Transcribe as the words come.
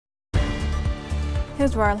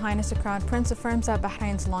His Royal Highness the Crown Prince affirms that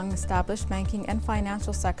Bahrain's long-established banking and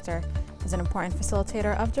financial sector is an important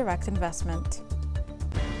facilitator of direct investment.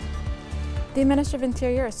 The Ministry of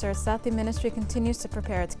Interior asserts that the ministry continues to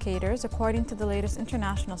prepare its cadres according to the latest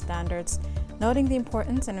international standards, noting the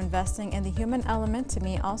importance in investing in the human element to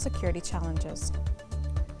meet all security challenges.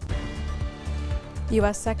 The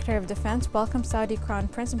U.S. Secretary of Defense welcomes Saudi Crown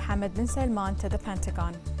Prince Mohammed bin Salman to the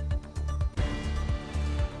Pentagon.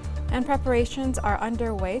 And preparations are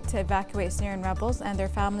underway to evacuate Syrian rebels and their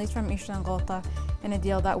families from Eastern Ghouta in a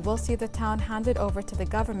deal that will see the town handed over to the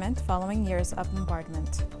government following years of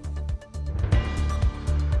bombardment.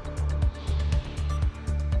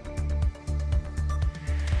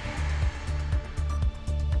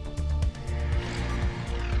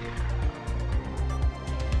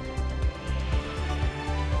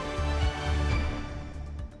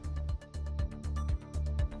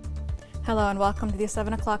 Hello and welcome to the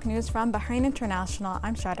 7 o'clock news from Bahrain International.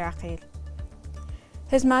 I'm Shada Aqil.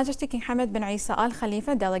 His Majesty King Hamad bin Isa Al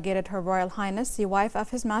Khalifa delegated Her Royal Highness, the wife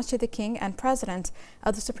of His Majesty the King and President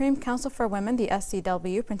of the Supreme Council for Women, the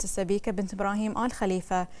SCW, Princess Sabika bint Ibrahim Al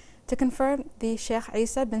Khalifa, to confer the Sheikh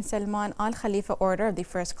Isa bin Salman Al Khalifa Order of the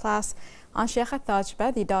First Class on Sheikh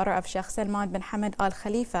Tajba, the daughter of Sheikh Salman bin Hamad Al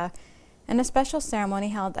Khalifa, in a special ceremony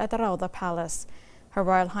held at the Rawda Palace. Her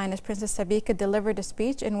Royal Highness Princess Sabika delivered a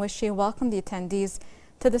speech in which she welcomed the attendees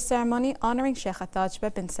to the ceremony honoring Sheikh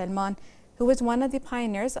Tajba bin Salman, who was one of the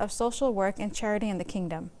pioneers of social work and charity in the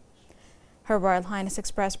kingdom. Her Royal Highness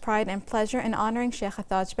expressed pride and pleasure in honoring Sheikh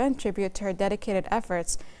Tajba in tribute to her dedicated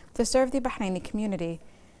efforts to serve the Bahraini community.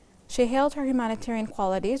 She hailed her humanitarian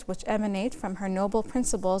qualities, which emanate from her noble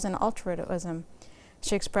principles and altruism.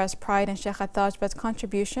 She expressed pride in Sheikh Tajba's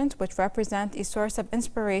contributions, which represent a source of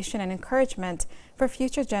inspiration and encouragement for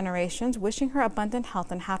future generations, wishing her abundant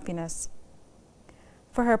health and happiness.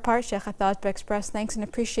 For her part, Sheikh Tajba expressed thanks and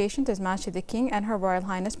appreciation to His Majesty the King and Her Royal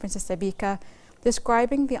Highness Princess Sabika,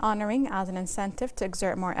 describing the honoring as an incentive to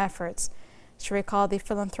exert more efforts. She recalled the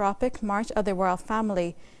philanthropic March of the Royal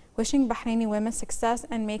Family, wishing Bahraini women success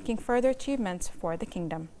and making further achievements for the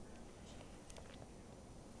kingdom.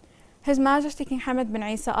 His Majesty King Hamad bin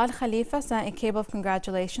Isa Al Khalifa sent a cable of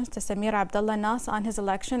congratulations to Samir Abdullah Nas on his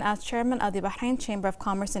election as chairman of the Bahrain Chamber of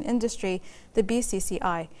Commerce and Industry, the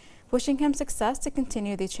BCCI, wishing him success to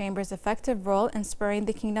continue the Chamber's effective role in spurring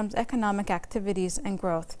the kingdom's economic activities and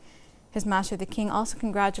growth. His Majesty the King also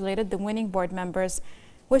congratulated the winning board members,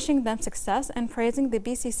 wishing them success and praising the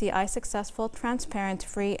BCCI's successful, transparent,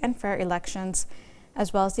 free and fair elections,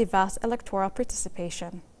 as well as the vast electoral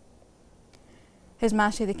participation. His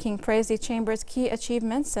Majesty the King praised the Chamber's key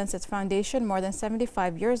achievements since its foundation more than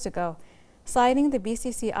 75 years ago, citing the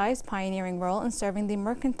BCCI's pioneering role in serving the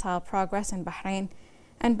mercantile progress in Bahrain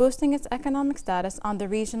and boosting its economic status on the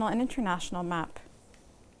regional and international map.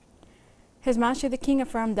 His Majesty the King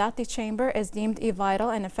affirmed that the Chamber is deemed a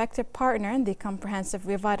vital and effective partner in the comprehensive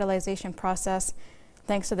revitalization process,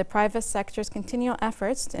 thanks to the private sector's continual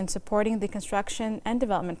efforts in supporting the construction and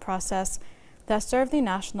development process that serve the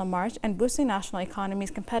national march and boost the national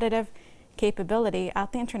economy's competitive capability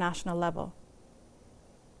at the international level.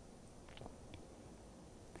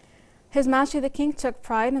 His Majesty the King took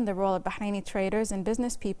pride in the role of Bahraini traders and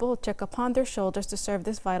business people who took upon their shoulders to serve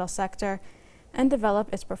this vital sector and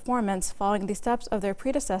develop its performance, following the steps of their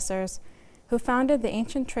predecessors who founded the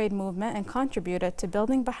ancient trade movement and contributed to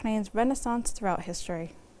building Bahrain's renaissance throughout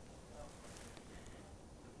history.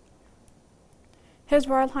 His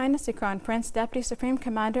Royal Highness the Crown Prince, Deputy Supreme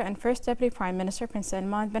Commander and First Deputy Prime Minister Prince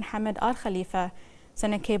Salman bin Hamad Al Khalifa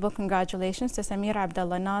sent a cable congratulations to Samir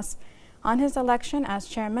Abdullah Nas on his election as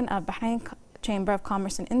chairman of Bahrain Chamber of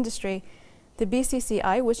Commerce and Industry, the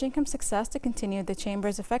BCCI, wishing him success to continue the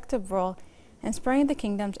Chamber's effective role in spurring the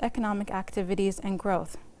kingdom's economic activities and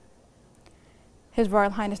growth. His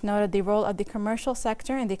Royal Highness noted the role of the commercial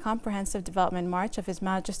sector in the comprehensive development march of His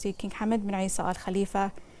Majesty King Hamad bin Isa Al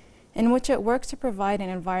Khalifa, in which it works to provide an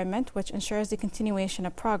environment which ensures the continuation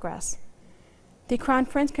of progress. The Crown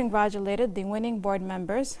Prince congratulated the winning board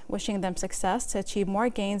members, wishing them success to achieve more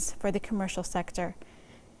gains for the commercial sector.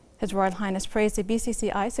 His Royal Highness praised the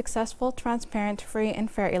BCCI's successful, transparent, free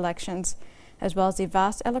and fair elections, as well as the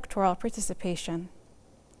vast electoral participation.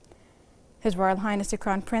 His Royal Highness the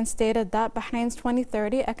Crown Prince stated that Bahrain's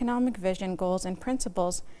 2030 economic vision, goals and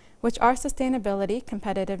principles, which are sustainability,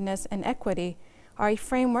 competitiveness and equity, are a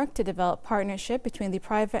framework to develop partnership between the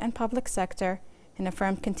private and public sector and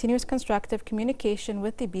affirm continuous constructive communication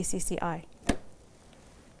with the BCCI.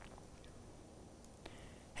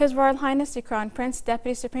 His Royal Highness the Crown Prince,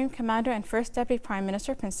 Deputy Supreme Commander and First Deputy Prime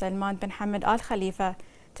Minister Prince Salman bin Hamad Al Khalifa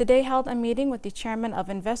today held a meeting with the chairman of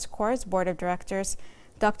InvestCorp's board of directors,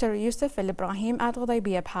 Dr. Yusuf Al Ibrahim, at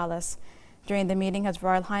Ghudaybiyah Palace. During the meeting, His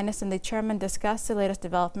Royal Highness and the chairman discussed the latest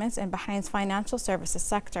developments in Bahrain's financial services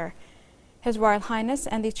sector. His Royal Highness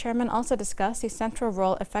and the chairman also discussed the central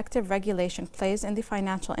role effective regulation plays in the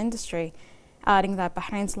financial industry, adding that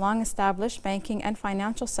Bahrain's long-established banking and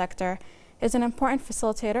financial sector is an important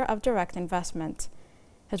facilitator of direct investment.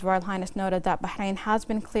 His Royal Highness noted that Bahrain has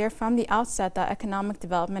been clear from the outset that economic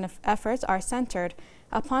development efforts are centered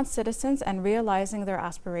upon citizens and realizing their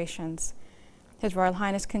aspirations. His Royal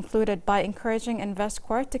Highness concluded by encouraging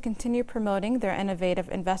InvestCorp to continue promoting their innovative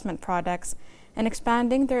investment products and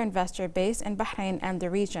expanding their investor base in Bahrain and the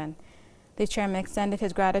region. The chairman extended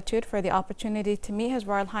his gratitude for the opportunity to meet His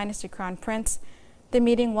Royal Highness the Crown Prince. The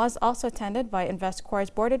meeting was also attended by InvestCorp's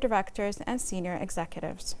board of directors and senior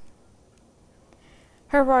executives.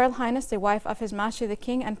 Her Royal Highness, the wife of His Majesty the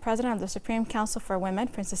King and President of the Supreme Council for Women,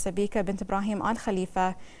 Princess Sabika bint Ibrahim Al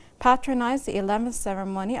Khalifa, patronized the 11th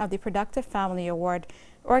ceremony of the Productive Family Award,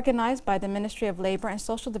 organized by the Ministry of Labor and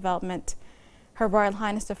Social Development. Her Royal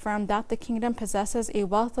Highness affirmed that the kingdom possesses a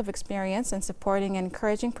wealth of experience in supporting and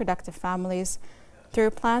encouraging productive families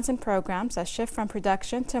through plans and programs that shift from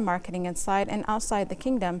production to marketing inside and outside the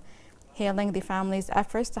kingdom, hailing the family's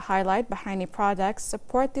efforts to highlight Bahraini products,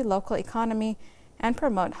 support the local economy, and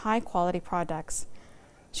promote high-quality products.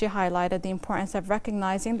 She highlighted the importance of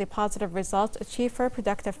recognizing the positive results achieved for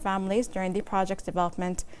productive families during the project's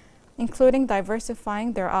development, including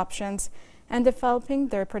diversifying their options and developing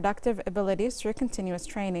their productive abilities through continuous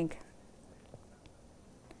training.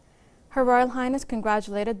 Her Royal Highness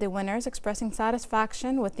congratulated the winners, expressing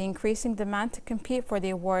satisfaction with the increasing demand to compete for the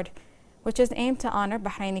award, which is aimed to honor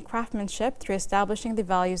Bahraini craftsmanship through establishing the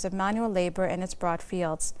values of manual labor in its broad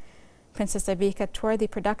fields. Princess Sabika toured the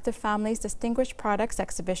Productive Families Distinguished Products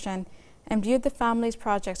exhibition and viewed the family's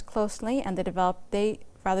projects closely and the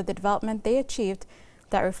development they achieved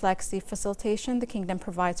that reflects the facilitation the kingdom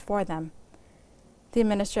provides for them. The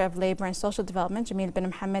Minister of Labor and Social Development, Jamil bin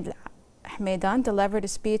Mohammed Al-Ahmeidan, delivered a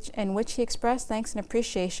speech in which he expressed thanks and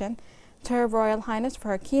appreciation to Her Royal Highness for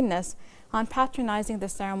her keenness on patronizing the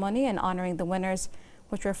ceremony and honoring the winners,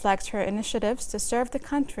 which reflects her initiatives to serve the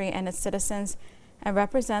country and its citizens and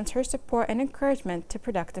represents her support and encouragement to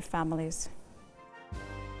productive families.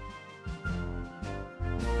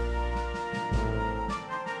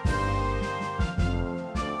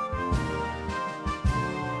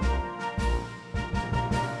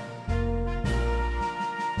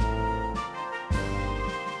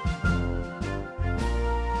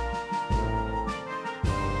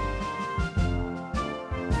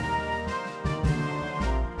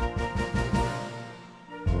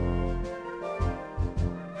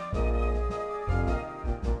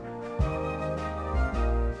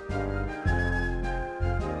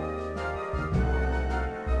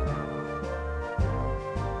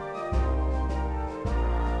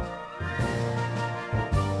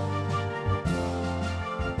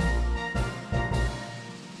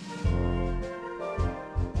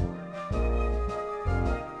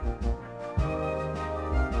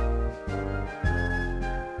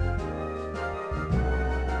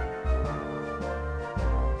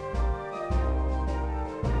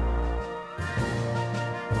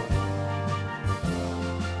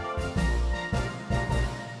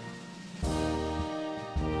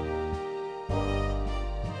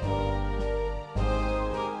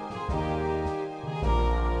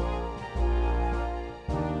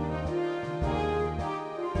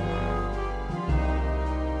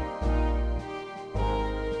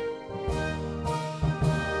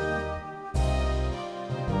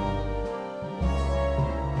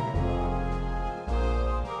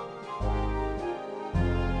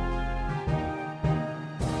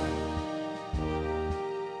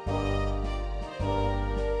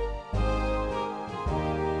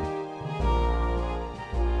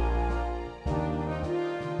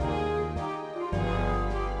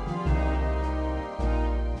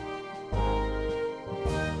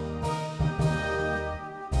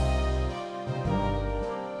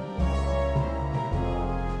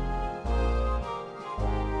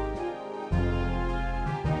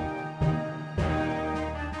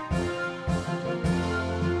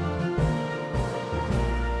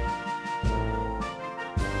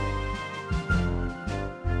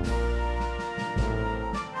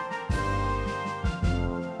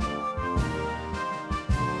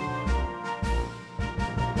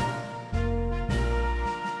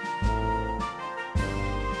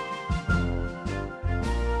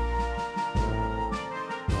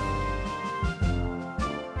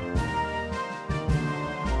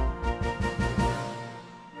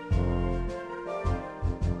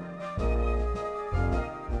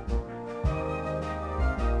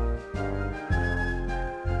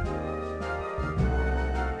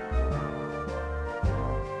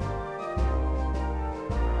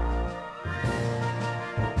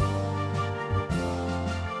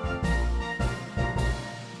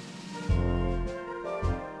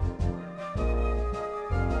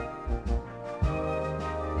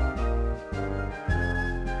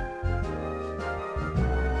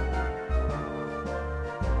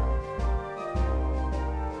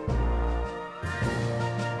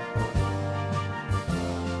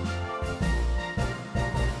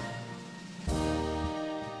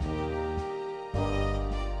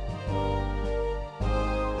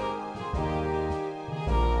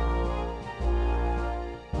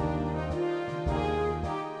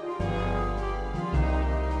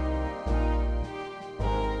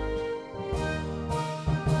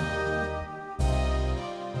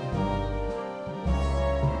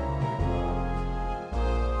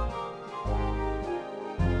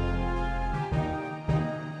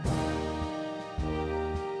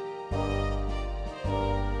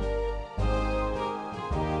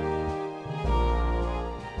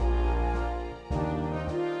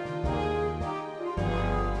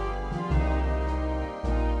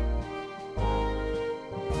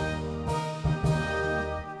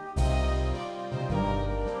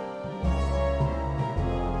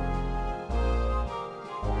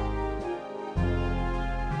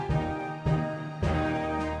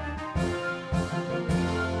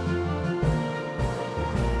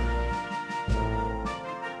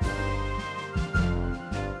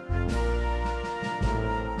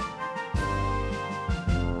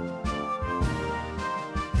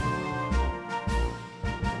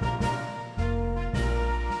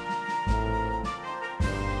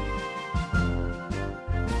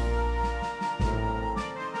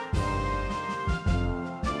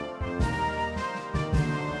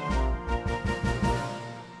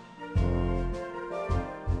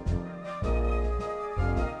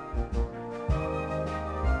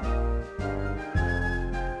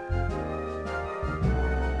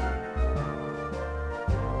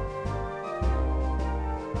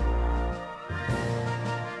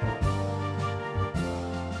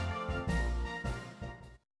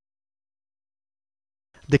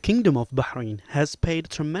 The Kingdom of Bahrain has paid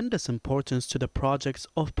tremendous importance to the projects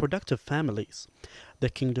of productive families. The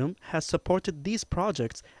Kingdom has supported these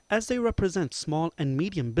projects as they represent small and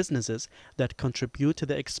medium businesses that contribute to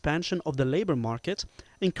the expansion of the labor market,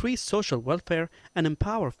 increase social welfare, and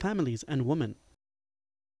empower families and women.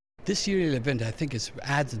 This yearly event, I think,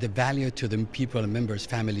 adds the value to the people and members'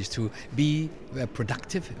 families to be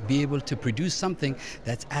productive, be able to produce something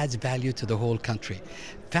that adds value to the whole country.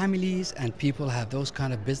 Families and people have those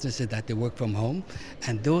kind of businesses that they work from home,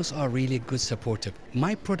 and those are really good supportive.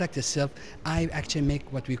 My product itself, I actually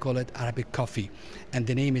make what we call it Arabic coffee, and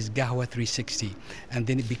the name is Qahwa 360. And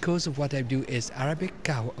then because of what I do is Arabic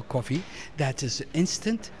coffee that is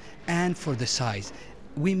instant and for the size.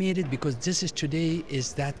 We made it because this is today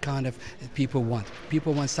is that kind of people want.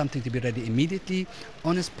 People want something to be ready immediately,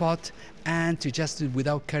 on a spot, and to just do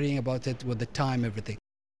without caring about it with the time, everything.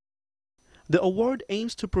 The award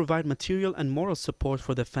aims to provide material and moral support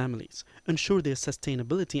for the families, ensure their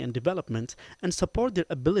sustainability and development, and support their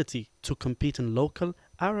ability to compete in local,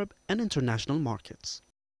 Arab, and international markets.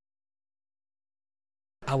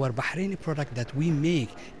 Our Bahraini product that we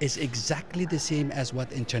make is exactly the same as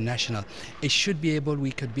what international. It should be able,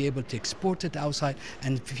 we could be able to export it outside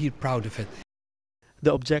and feel proud of it.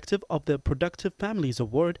 The objective of the Productive Families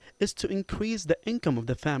Award is to increase the income of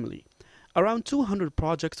the family. Around 200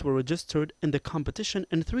 projects were registered in the competition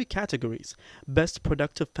in 3 categories: Best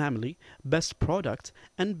Productive Family, Best Product,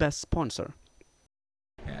 and Best Sponsor.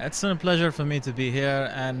 It's a pleasure for me to be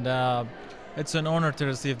here, and it's an honor to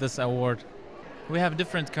receive this award. We have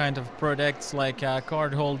different kind of products like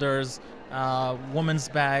card holders, women's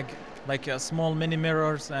bag, like small mini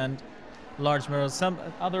mirrors and large mirrors, some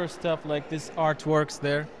other stuff like these artworks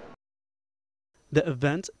there. The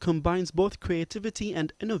event combines both creativity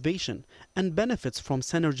and innovation and benefits from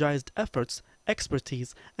synergized efforts,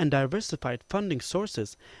 expertise, and diversified funding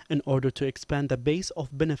sources in order to expand the base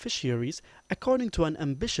of beneficiaries according to an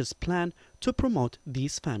ambitious plan to promote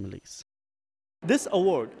these families. This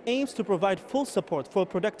award aims to provide full support for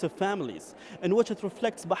productive families, in which it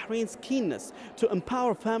reflects Bahrain's keenness to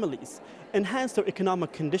empower families, enhance their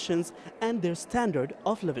economic conditions, and their standard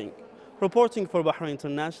of living. Reporting for Bahrain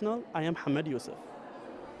International, I am Hamad Youssef.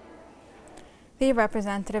 The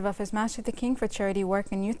representative of His Majesty the King for Charity Work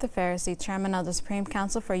and Youth Affairs, the Chairman of the Supreme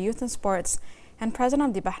Council for Youth and Sports, and President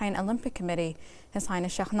of the Bahrain Olympic Committee, His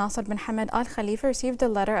Highness Sheikh Nasser bin Hamad Al Khalifa, received a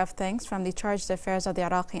letter of thanks from the Chargé d'Affaires of the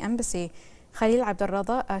Iraqi Embassy, Khalil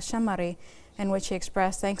Abdulrada Al-Shamari, in which he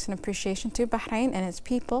expressed thanks and appreciation to Bahrain and its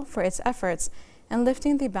people for its efforts in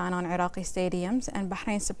lifting the ban on Iraqi stadiums and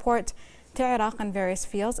Bahrain's support to Iraq in various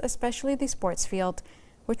fields, especially the sports field,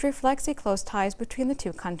 which reflects the close ties between the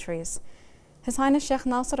two countries. His Highness Sheikh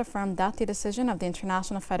Nasser affirmed that the decision of the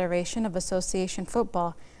International Federation of Association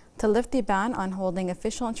Football to lift the ban on holding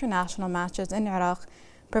official international matches in Iraq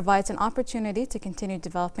provides an opportunity to continue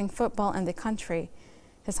developing football in the country.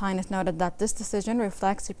 His Highness noted that this decision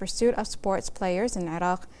reflects the pursuit of sports players in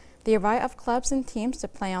Iraq, the right of clubs and teams to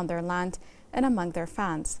play on their land and among their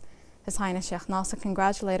fans. His Highness Sheikh Nasser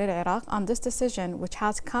congratulated Iraq on this decision, which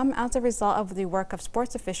has come as a result of the work of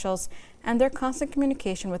sports officials and their constant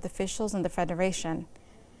communication with officials in the Federation.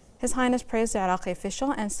 His Highness praised the Iraqi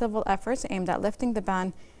official and civil efforts aimed at lifting the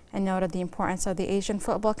ban and noted the importance of the Asian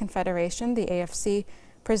Football Confederation, the AFC,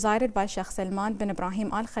 presided by Sheikh Salman bin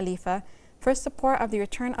Ibrahim Al Khalifa, for support of the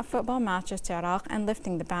return of football matches to Iraq and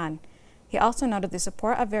lifting the ban. He also noted the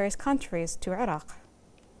support of various countries to Iraq.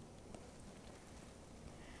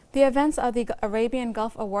 The events of the Arabian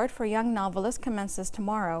Gulf Award for Young Novelists commences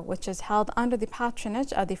tomorrow, which is held under the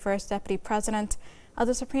patronage of the First Deputy President of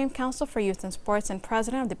the Supreme Council for Youth and Sports and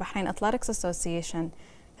President of the Bahrain Athletics Association,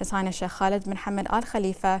 His Highness Sheikh Khalid bin Hamad Al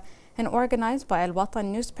Khalifa, and organized by Al Watan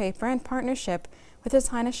newspaper in partnership with His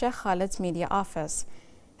Highness Sheikh Khalid's media office.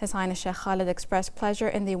 His Highness Sheikh Khalid expressed pleasure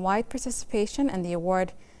in the wide participation in the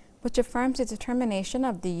award, which affirms the determination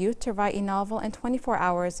of the youth to write a novel in 24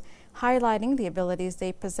 hours, highlighting the abilities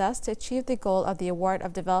they possess to achieve the goal of the award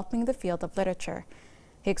of developing the field of literature.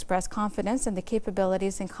 He expressed confidence in the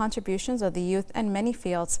capabilities and contributions of the youth in many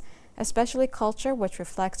fields, especially culture, which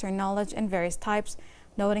reflects their knowledge in various types,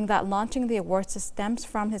 noting that launching the award stems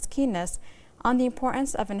from his keenness on the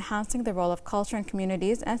importance of enhancing the role of culture in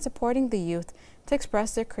communities and supporting the youth to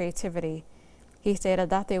express their creativity. He stated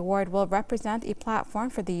that the award will represent a platform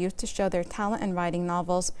for the youth to show their talent in writing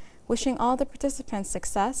novels, wishing all the participants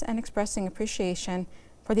success and expressing appreciation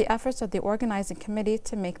for the efforts of the organizing committee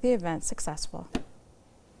to make the event successful.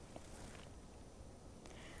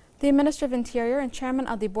 The Minister of Interior and Chairman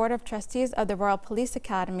of the Board of Trustees of the Royal Police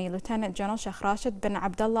Academy, Lieutenant General Sheikh Rashid bin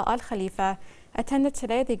Abdullah Al Khalifa, attended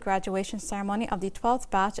today the graduation ceremony of the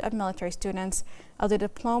 12th batch of military students of the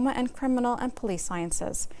Diploma in Criminal and Police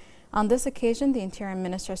Sciences. On this occasion, the Interior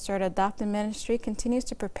Minister asserted that the ministry continues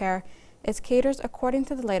to prepare its cadres according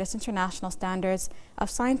to the latest international standards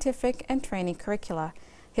of scientific and training curricula.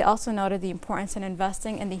 He also noted the importance in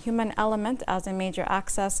investing in the human element as a major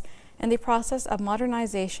axis in the process of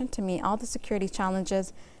modernization to meet all the security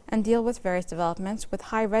challenges and deal with various developments with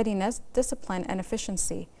high readiness, discipline, and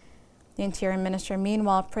efficiency. The Interior Minister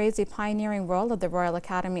meanwhile praised the pioneering role of the Royal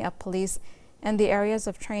Academy of Police in the areas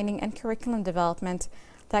of training and curriculum development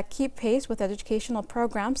that keep pace with educational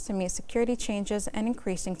programs to meet security changes and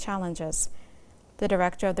increasing challenges. The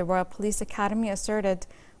director of the Royal Police Academy asserted,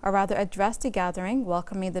 or rather addressed the gathering,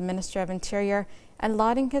 welcoming the Minister of Interior and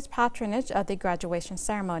lauding his patronage of the graduation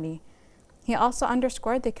ceremony. He also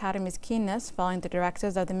underscored the Academy's keenness, following the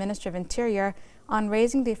directives of the Minister of Interior, on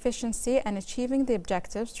raising the efficiency and achieving the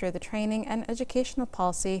objectives through the training and educational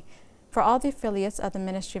policy for all the affiliates of the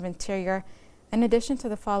Ministry of Interior, in addition to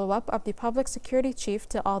the follow-up of the Public Security Chief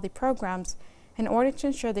to all the programs, in order to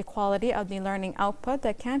ensure the quality of the learning output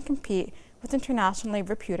that can compete with internationally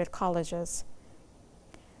reputed colleges.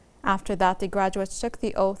 After that, the graduates took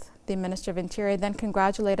the oath. The Minister of Interior then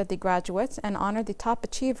congratulated the graduates and honored the top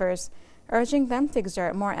achievers, urging them to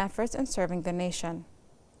exert more efforts in serving the nation.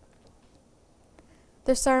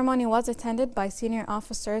 The ceremony was attended by senior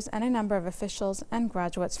officers and a number of officials and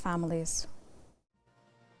graduates' families.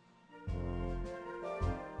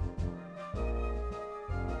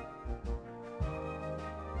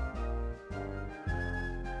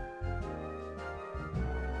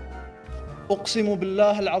 أقسم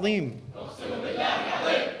بالله العظيم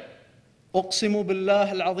أقسم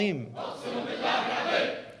بالله العظيم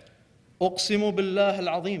أقسم بالله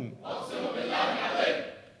العظيم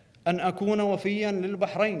أن أكون وفيا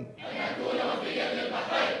للبحرين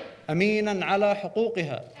أمينا على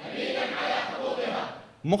حقوقها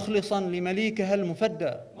مخلصا لمليكها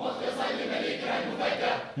المفدى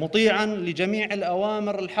مطيعا لجميع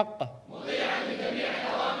الأوامر الحقة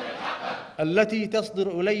التي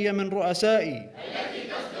تصدر إلي من رؤسائي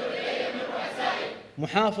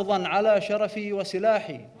محافظا على شرفي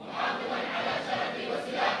وسلاحي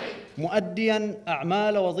مؤديا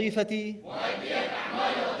أعمال وظيفتي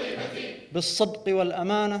بالصدق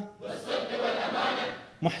والأمانة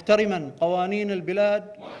محترما قوانين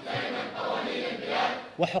البلاد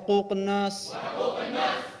وحقوق الناس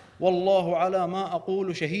والله على ما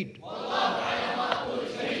أقول شهيد.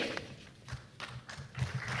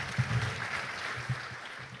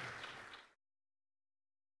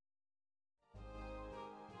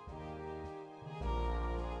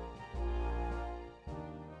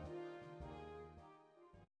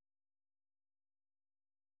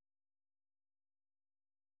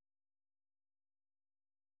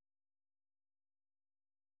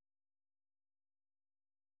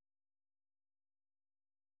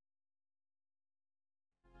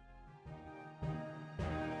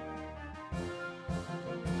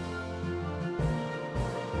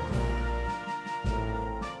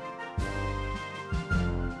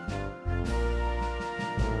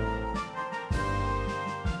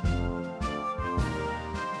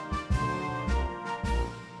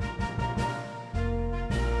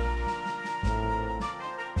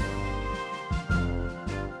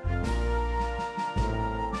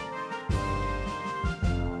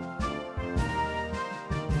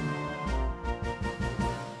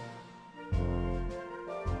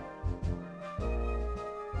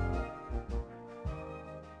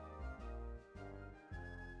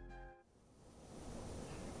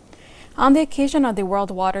 On the occasion of the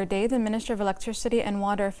World Water Day, the Minister of Electricity and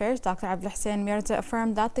Water Affairs, Dr. Abdulhussein Mirza,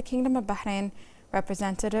 affirmed that the Kingdom of Bahrain,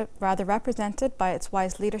 represented by its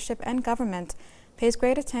wise leadership and government, pays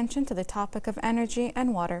great attention to the topic of energy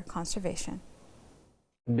and water conservation.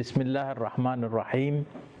 بسم الله الرحمن الرحيم.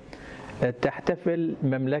 تحتفل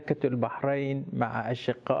مملكة البحرين مع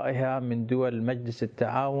أشقائها من دول مجلس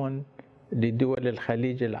التعاون لدول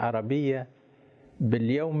الخليج العربية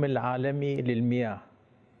باليوم العالمي للمياه،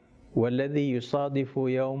 والذي يصادف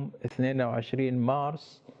يوم 22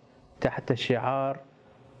 مارس تحت شعار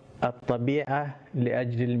الطبيعة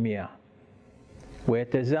لأجل المياه.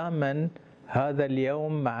 ويتزامن هذا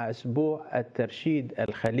اليوم مع أسبوع الترشيد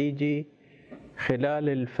الخليجي خلال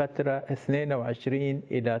الفترة 22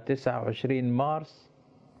 إلى 29 مارس،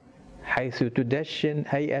 حيث تدشن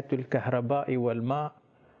هيئة الكهرباء والماء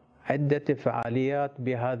عدة فعاليات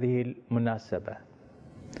بهذه المناسبة،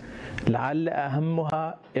 لعل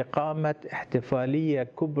أهمها إقامة احتفالية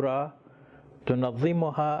كبرى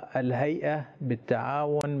وتنظمها الهيئة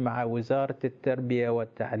بالتعاون مع وزارة التربية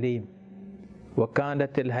والتعليم.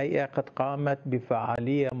 وكانت الهيئة قد قامت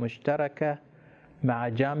بفعالية مشتركة مع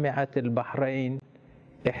جامعة البحرين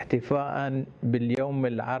احتفاء باليوم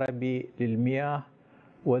العربي للمياه،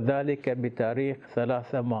 وذلك بتاريخ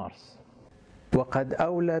 3 مارس. وقد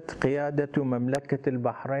أولت قيادة مملكة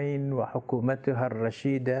البحرين وحكومتها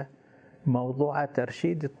الرشيدة موضوع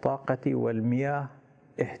ترشيد الطاقة والمياه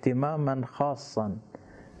اهتماما خاصا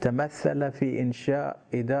تمثل في إنشاء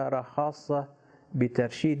إدارة خاصة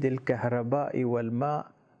بترشيد الكهرباء والماء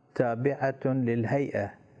تابعة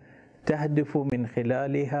للهيئة، تهدف من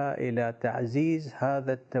خلالها إلى تعزيز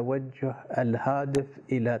هذا التوجه الهادف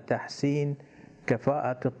إلى تحسين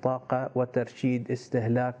كفاءة الطاقة وترشيد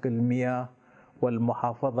استهلاك المياه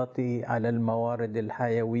والمحافظة على الموارد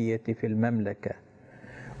الحيوية في المملكة.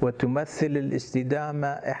 وتمثل الاستدامة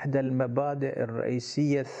إحدى المبادئ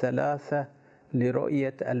الرئيسية الثلاثة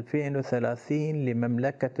لرؤية 2030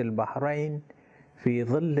 لمملكة البحرين في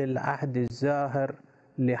ظل العهد الزاهر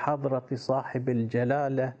لحضرة صاحب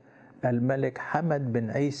الجلالة الملك حمد بن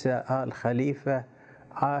عيسى آل خليفة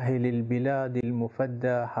عاهل البلاد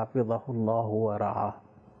المفدى حفظه الله ورعاه.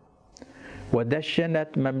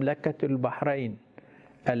 ودشنت مملكة البحرين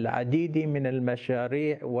العديد من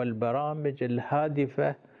المشاريع والبرامج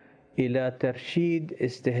الهادفة إلى ترشيد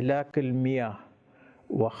استهلاك المياه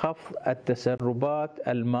وخفض التسربات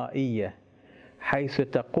المائية، حيث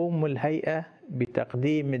تقوم الهيئة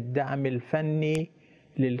بتقديم الدعم الفني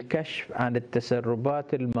للكشف عن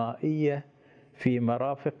التسربات المائية في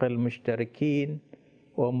مرافق المشتركين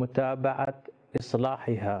ومتابعة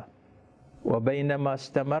إصلاحها. وبينما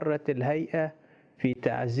استمرت الهيئة في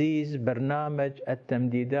تعزيز برنامج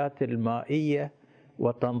التمديدات المائية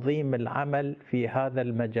وتنظيم العمل في هذا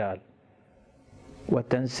المجال.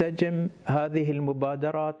 وتنسجم هذه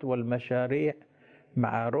المبادرات والمشاريع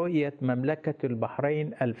مع رؤية مملكة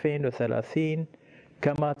البحرين 2030،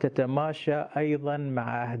 كما تتماشى أيضا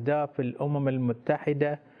مع أهداف الأمم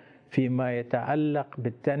المتحدة فيما يتعلق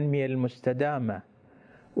بالتنمية المستدامة،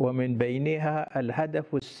 ومن بينها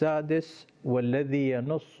الهدف السادس والذي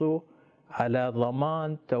ينص على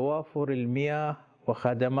ضمان توافر المياه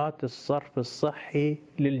وخدمات الصرف الصحي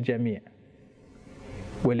للجميع.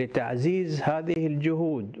 ولتعزيز هذه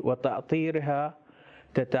الجهود وتأطيرها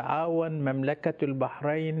تتعاون مملكة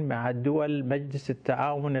البحرين مع دول مجلس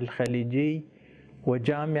التعاون الخليجي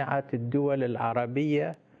وجامعة الدول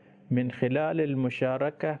العربية من خلال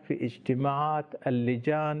المشاركة في اجتماعات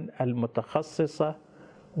اللجان المتخصصة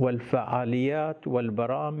والفعاليات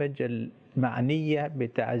والبرامج المعنية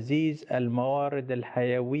بتعزيز الموارد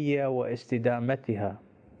الحيوية واستدامتها.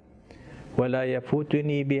 ولا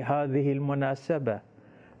يفوتني بهذه المناسبة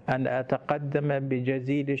أن أتقدم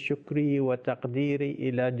بجزيل شكري وتقديري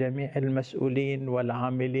إلى جميع المسؤولين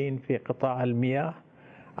والعاملين في قطاع المياه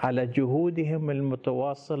على جهودهم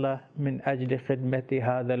المتواصلة من أجل خدمة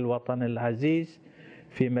هذا الوطن العزيز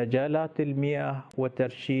في مجالات المياه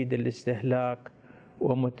وترشيد الاستهلاك،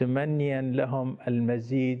 ومتمنيا لهم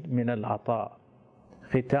المزيد من العطاء.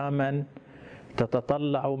 ختاما،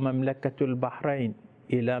 تتطلع مملكة البحرين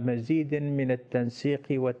إلى مزيد من التنسيق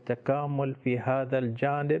والتكامل في هذا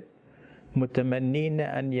الجانب، متمنين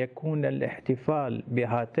أن يكون الاحتفال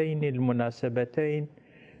بهاتين المناسبتين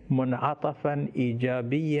منعطفا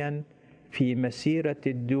إيجابيا في مسيرة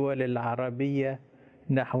الدول العربية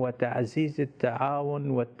نحو تعزيز التعاون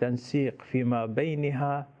والتنسيق فيما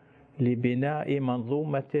بينها لبناء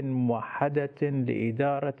منظومة موحدة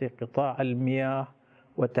لإدارة قطاع المياه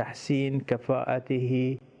وتحسين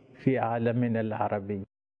كفاءته في عالمنا العربي.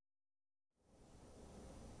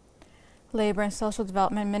 Labor and Social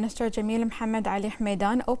Development Minister Jamil Mohammed Ali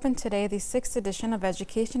Hameidan opened today the 6th edition of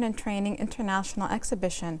Education and Training International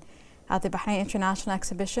Exhibition at the Bahrain International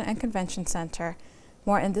Exhibition and Convention Center.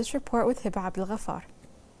 More in this report with Hiba Abdel Ghaffar.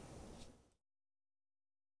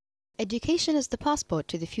 Education is the passport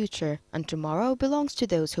to the future, and tomorrow belongs to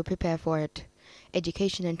those who prepare for it.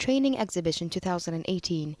 Education and Training Exhibition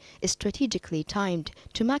 2018 is strategically timed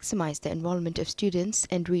to maximize the enrollment of students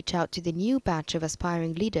and reach out to the new batch of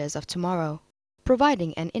aspiring leaders of tomorrow,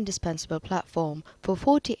 providing an indispensable platform for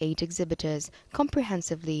 48 exhibitors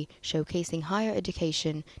comprehensively showcasing higher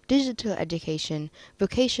education, digital education,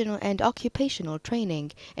 vocational and occupational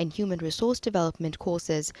training, and human resource development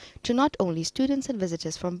courses to not only students and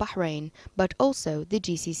visitors from Bahrain, but also the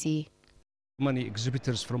GCC. Many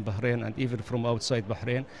exhibitors from Bahrain and even from outside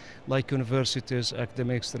Bahrain, like universities,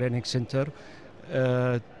 academics, training center,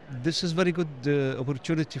 This is very good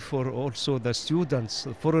opportunity for also the students,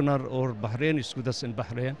 foreigner or Bahraini students in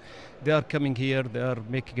Bahrain. They are coming here, they are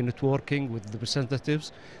making networking with the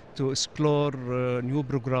representatives to explore new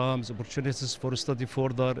programs, opportunities for study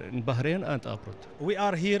further in Bahrain and abroad. We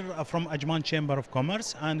are here from Ajman Chamber of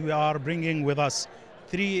Commerce, and we are bringing with us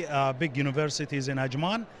three big universities in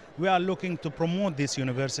Ajman. We are looking to promote these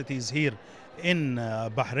universities here in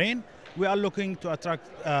Bahrain. We are looking to attract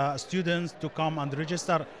students to come and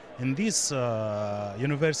register in these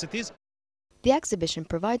universities. The exhibition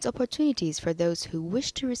provides opportunities for those who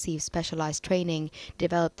wish to receive specialized training,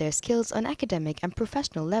 develop their skills on academic and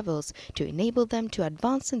professional levels to enable them to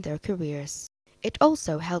advance in their careers. It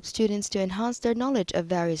also helps students to enhance their knowledge of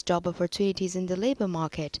various job opportunities in the labor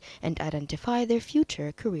market and identify their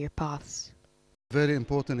future career paths. Very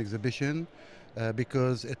important exhibition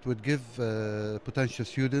because it would give potential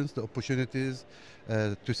students the opportunities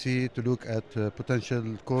to look at potential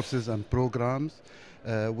courses and programs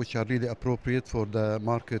which are really appropriate for the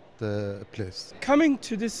marketplace. Coming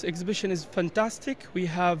to this exhibition is fantastic. We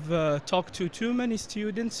have talked to too many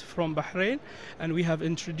students from Bahrain, and we have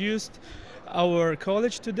introduced our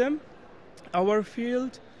college to them, our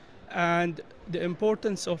field, and the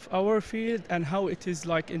importance of our field and how it is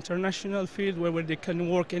like international field where they can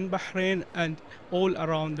work in Bahrain and all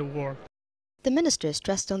around the world. The minister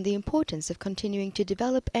stressed on the importance of continuing to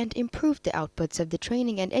develop and improve the outputs of the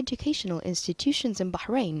training and educational institutions in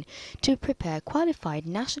Bahrain to prepare qualified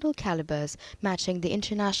national calibers matching the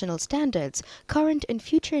international standards, current and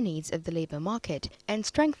future needs of the labor market, and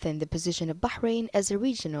strengthen the position of Bahrain as a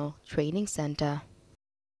regional training center.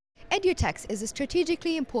 EduTex is a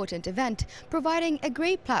strategically important event providing a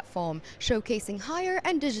great platform showcasing higher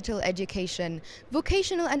and digital education,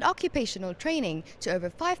 vocational and occupational training to over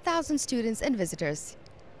 5,000 students and visitors.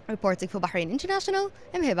 Reporting for Bahrain International,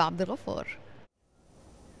 I'm Heba Abdul-Ghafoor.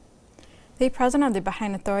 The President of the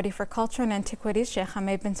Bahrain Authority for Culture and Antiquities, Sheikh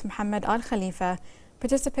Hamad bin Mohammed Al Khalifa,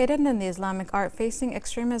 participated in the Islamic Art Facing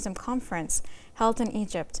Extremism Conference held in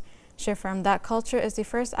Egypt. She affirmed that culture is the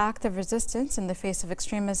first act of resistance in the face of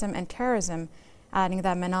extremism and terrorism, adding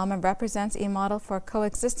that Manama represents a model for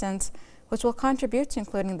coexistence which will contribute to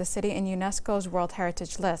including the city in UNESCO's World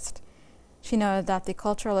Heritage List. She noted that the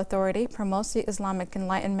Cultural Authority promotes the Islamic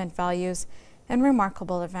Enlightenment values and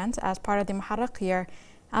remarkable events as part of the Muharraq year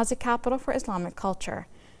as a capital for Islamic culture.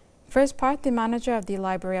 For his part, the manager of the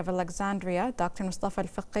Library of Alexandria, Dr. Mustafa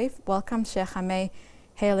Al-Faqih, welcomed Sheikh Hamad,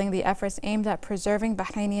 hailing the efforts aimed at preserving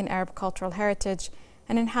Bahraini and Arab cultural heritage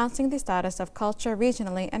and enhancing the status of culture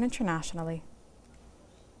regionally and internationally.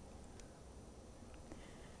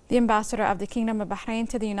 The ambassador of the Kingdom of Bahrain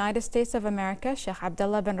to the United States of America, Sheikh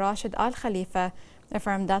Abdullah bin Rashid Al Khalifa,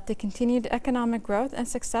 affirmed that the continued economic growth and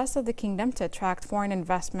success of the kingdom to attract foreign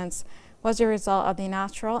investments was a result of the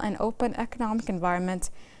natural and open economic environment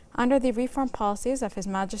under the reform policies of His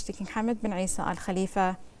Majesty King Hamad bin Isa Al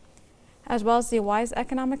Khalifa, as well as the wise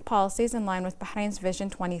economic policies in line with Bahrain's Vision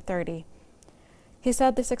 2030. He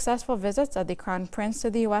said the successful visits of the Crown Prince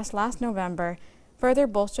to the U.S. last November further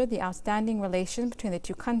bolstered the outstanding relations between the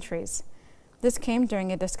two countries. This came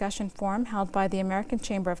during a discussion forum held by the American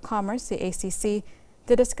Chamber of Commerce, the ACC,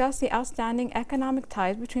 to discuss the outstanding economic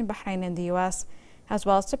ties between Bahrain and the U.S., as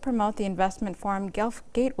well as to promote the investment forum Gulf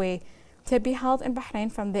Gateway to be held in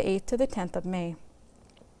Bahrain from the 8th to the 10th of May.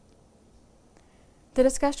 The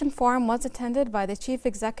discussion forum was attended by the Chief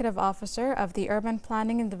Executive Officer of the Urban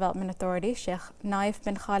Planning and Development Authority, Sheikh Naif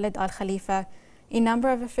bin Khalid Al Khalifa, a number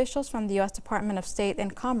of officials from the U.S. Department of State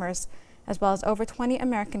and Commerce, as well as over 20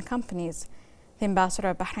 American companies. The ambassador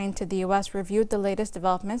of Bahrain to the U.S. reviewed the latest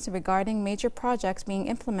developments regarding major projects being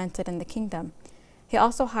implemented in the kingdom. He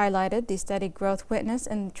also highlighted the steady growth witnessed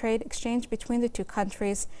in the trade exchange between the two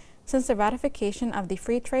countries since the ratification of the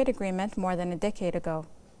Free Trade Agreement more than a decade ago.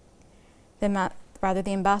 The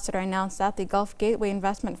ambassador announced that the Gulf Gateway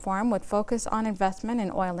Investment Forum would focus on investment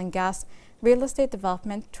in oil and gas, real estate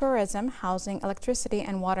development, tourism, housing, electricity,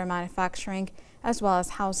 and water manufacturing, as well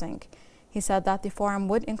as housing. He said that the forum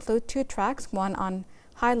would include two tracks, one on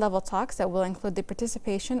high-level talks that will include the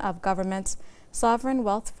participation of governments, sovereign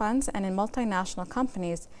wealth funds, and in multinational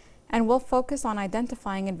companies, and will focus on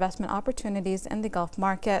identifying investment opportunities in the Gulf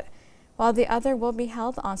market, while the other will be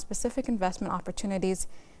held on specific investment opportunities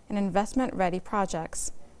and investment-ready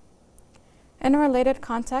projects. In a related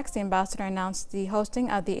context, the ambassador announced the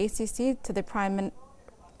hosting of the ACC to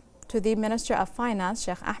the Minister of Finance,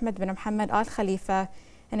 Sheikh Ahmed bin Mohammed Al Khalifa,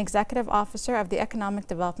 and Executive Officer of the Economic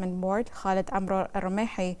Development Board, Khalid Amro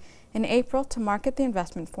Al-Rumayhi, in April to market the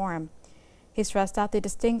investment forum. He stressed that the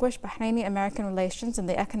distinguished Bahraini-American relations in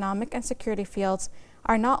the economic and security fields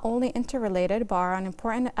are not only interrelated but are an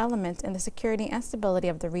important element in the security and stability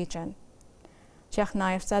of the region. Sheikh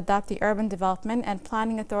Naif said that the Urban Development and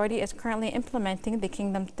Planning Authority is currently implementing the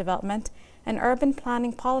Kingdom's development and urban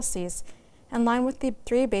planning policies in line with the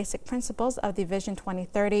 3 basic principles of the Vision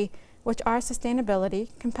 2030, which are sustainability,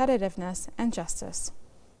 competitiveness, and justice.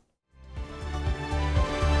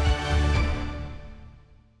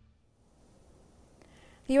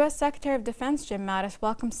 The U.S. Secretary of Defense Jim Mattis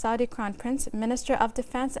welcomed Saudi Crown Prince, Minister of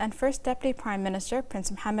Defense, and First Deputy Prime Minister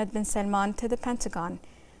Prince Mohammed bin Salman to the Pentagon.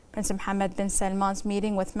 Prince Mohammed bin Salman's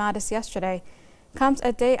meeting with Mattis yesterday comes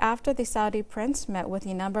a day after the Saudi prince met with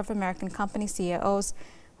a number of American company CEOs,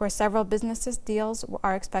 where several business deals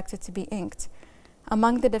are expected to be inked.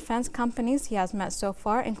 Among the defense companies he has met so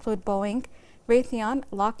far include Boeing, Raytheon,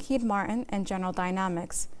 Lockheed Martin, and General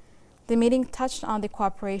Dynamics. The meeting touched on the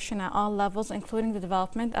cooperation at all levels, including the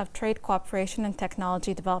development of trade cooperation and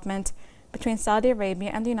technology development between Saudi Arabia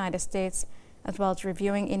and the United States, as well as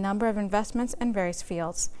reviewing a number of investments in various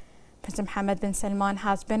fields. Prince Mohammed bin Salman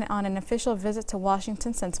has been on an official visit to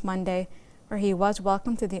Washington since Monday, where he was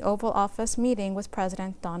welcomed to the Oval Office meeting with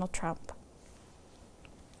President Donald Trump.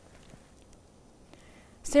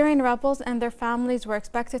 Syrian rebels and their families were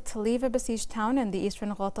expected to leave a besieged town in the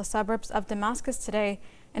eastern Ghouta suburbs of Damascus today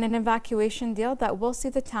in an evacuation deal that will see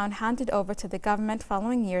the town handed over to the government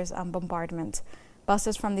following years of bombardment.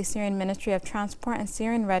 Buses from the Syrian Ministry of Transport and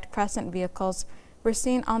Syrian Red Crescent vehicles were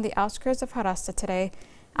seen on the outskirts of Harasta today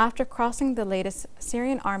after crossing the latest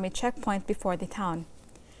Syrian army checkpoint before the town.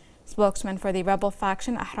 Spokesman for the rebel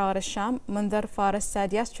faction Ahrar al-Sham, Mundhir Faris,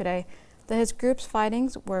 said yesterday that his group's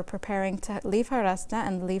fightings were preparing to leave Harasta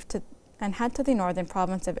and head to the northern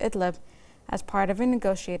province of Idlib as part of a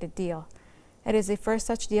negotiated deal. It is the first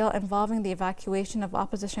such deal involving the evacuation of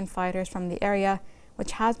opposition fighters from the area,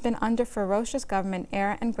 which has been under ferocious government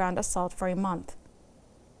air and ground assault for a month.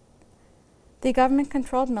 The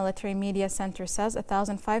government-controlled military media center says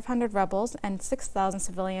 1,500 rebels and 6,000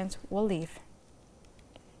 civilians will leave.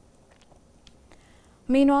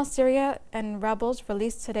 Meanwhile, Syria and rebels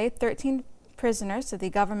released today 13 prisoners to the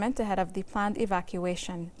government ahead of the planned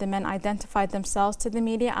evacuation. The men identified themselves to the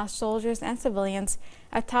media as soldiers and civilians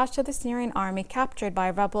attached to the Syrian army captured by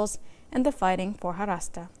rebels in the fighting for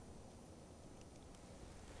Harasta.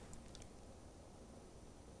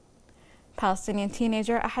 Palestinian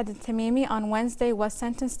teenager Ahad al-Tamimi on Wednesday was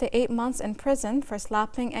sentenced to 8 months in prison for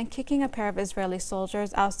slapping and kicking a pair of Israeli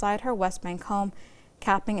soldiers outside her West Bank home,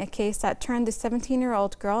 capping a case that turned the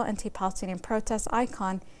 17-year-old girl into a Palestinian protest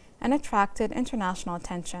icon and attracted international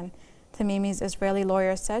attention. Tamimi's Israeli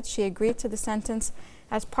lawyer said she agreed to the sentence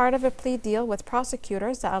as part of a plea deal with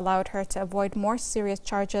prosecutors that allowed her to avoid more serious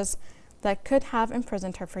charges that could have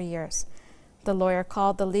imprisoned her for years. The lawyer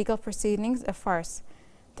called the legal proceedings a farce.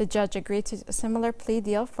 The judge agreed to a similar plea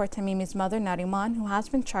deal for Tamimi's mother, Nariman, who has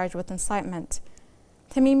been charged with incitement.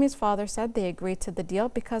 Tamimi's father said they agreed to the deal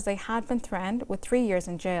because they had been threatened with 3 years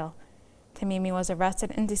in jail. Tamimi was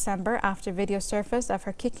arrested in December after video surfaced of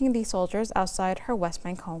her kicking the soldiers outside her West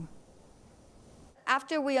Bank home.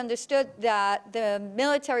 After we understood that the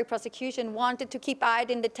military prosecution wanted to keep Aid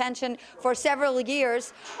in detention for several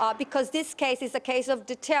years because this case is a case of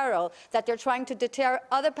deterrent, that they're trying to deter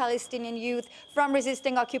other Palestinian youth from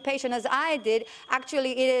resisting occupation, as I did,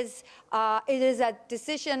 actually it is a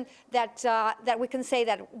decision that we can say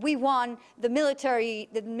that we won the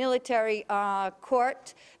military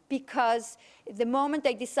court, because the moment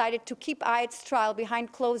they decided to keep Aid's trial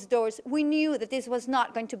behind closed doors, we knew that this was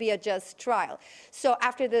not going to be a just trial. So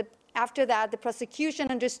after that, the prosecution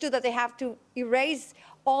understood that they have to erase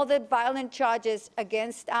all the violent charges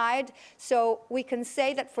against Aid. So we can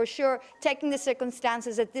say that for sure, taking the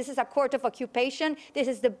circumstances, that this is a court of occupation. This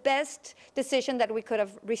is the best decision that we could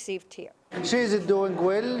have received here. She is doing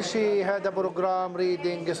well. She had a program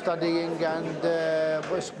reading, studying,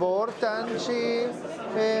 and sport, and she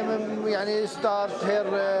start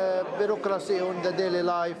her bureaucracy on the daily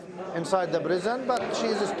life inside the prison. But she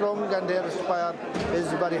is strong, and her spirit is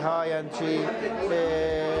very high, and she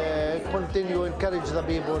continue encourage the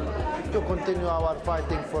people to continue our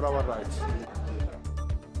fighting for our rights.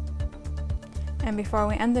 And before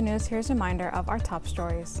we end the news, here's a reminder of our top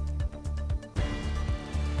stories.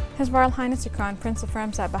 His Royal Highness the Crown Prince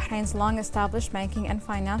affirms that Bahrain's long-established banking and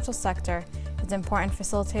financial sector is an important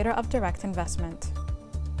facilitator of direct investment.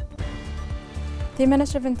 The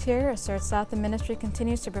Minister of Interior asserts that the ministry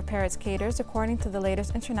continues to prepare its cadres according to the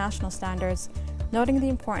latest international standards, noting the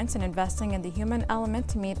importance in investing in the human element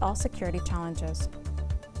to meet all security challenges.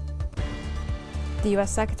 The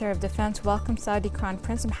U.S. Secretary of Defense welcomed Saudi Crown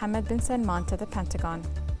Prince Mohammed bin Salman to the Pentagon.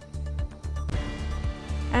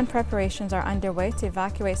 And preparations are underway to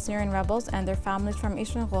evacuate Syrian rebels and their families from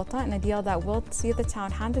eastern Ghouta in a deal that will see the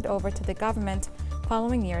town handed over to the government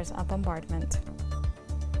following years of bombardment.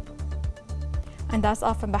 And that's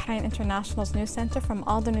all from Bahrain International's News Center. From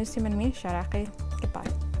all the news team and me, Shara Aqil.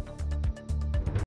 Goodbye.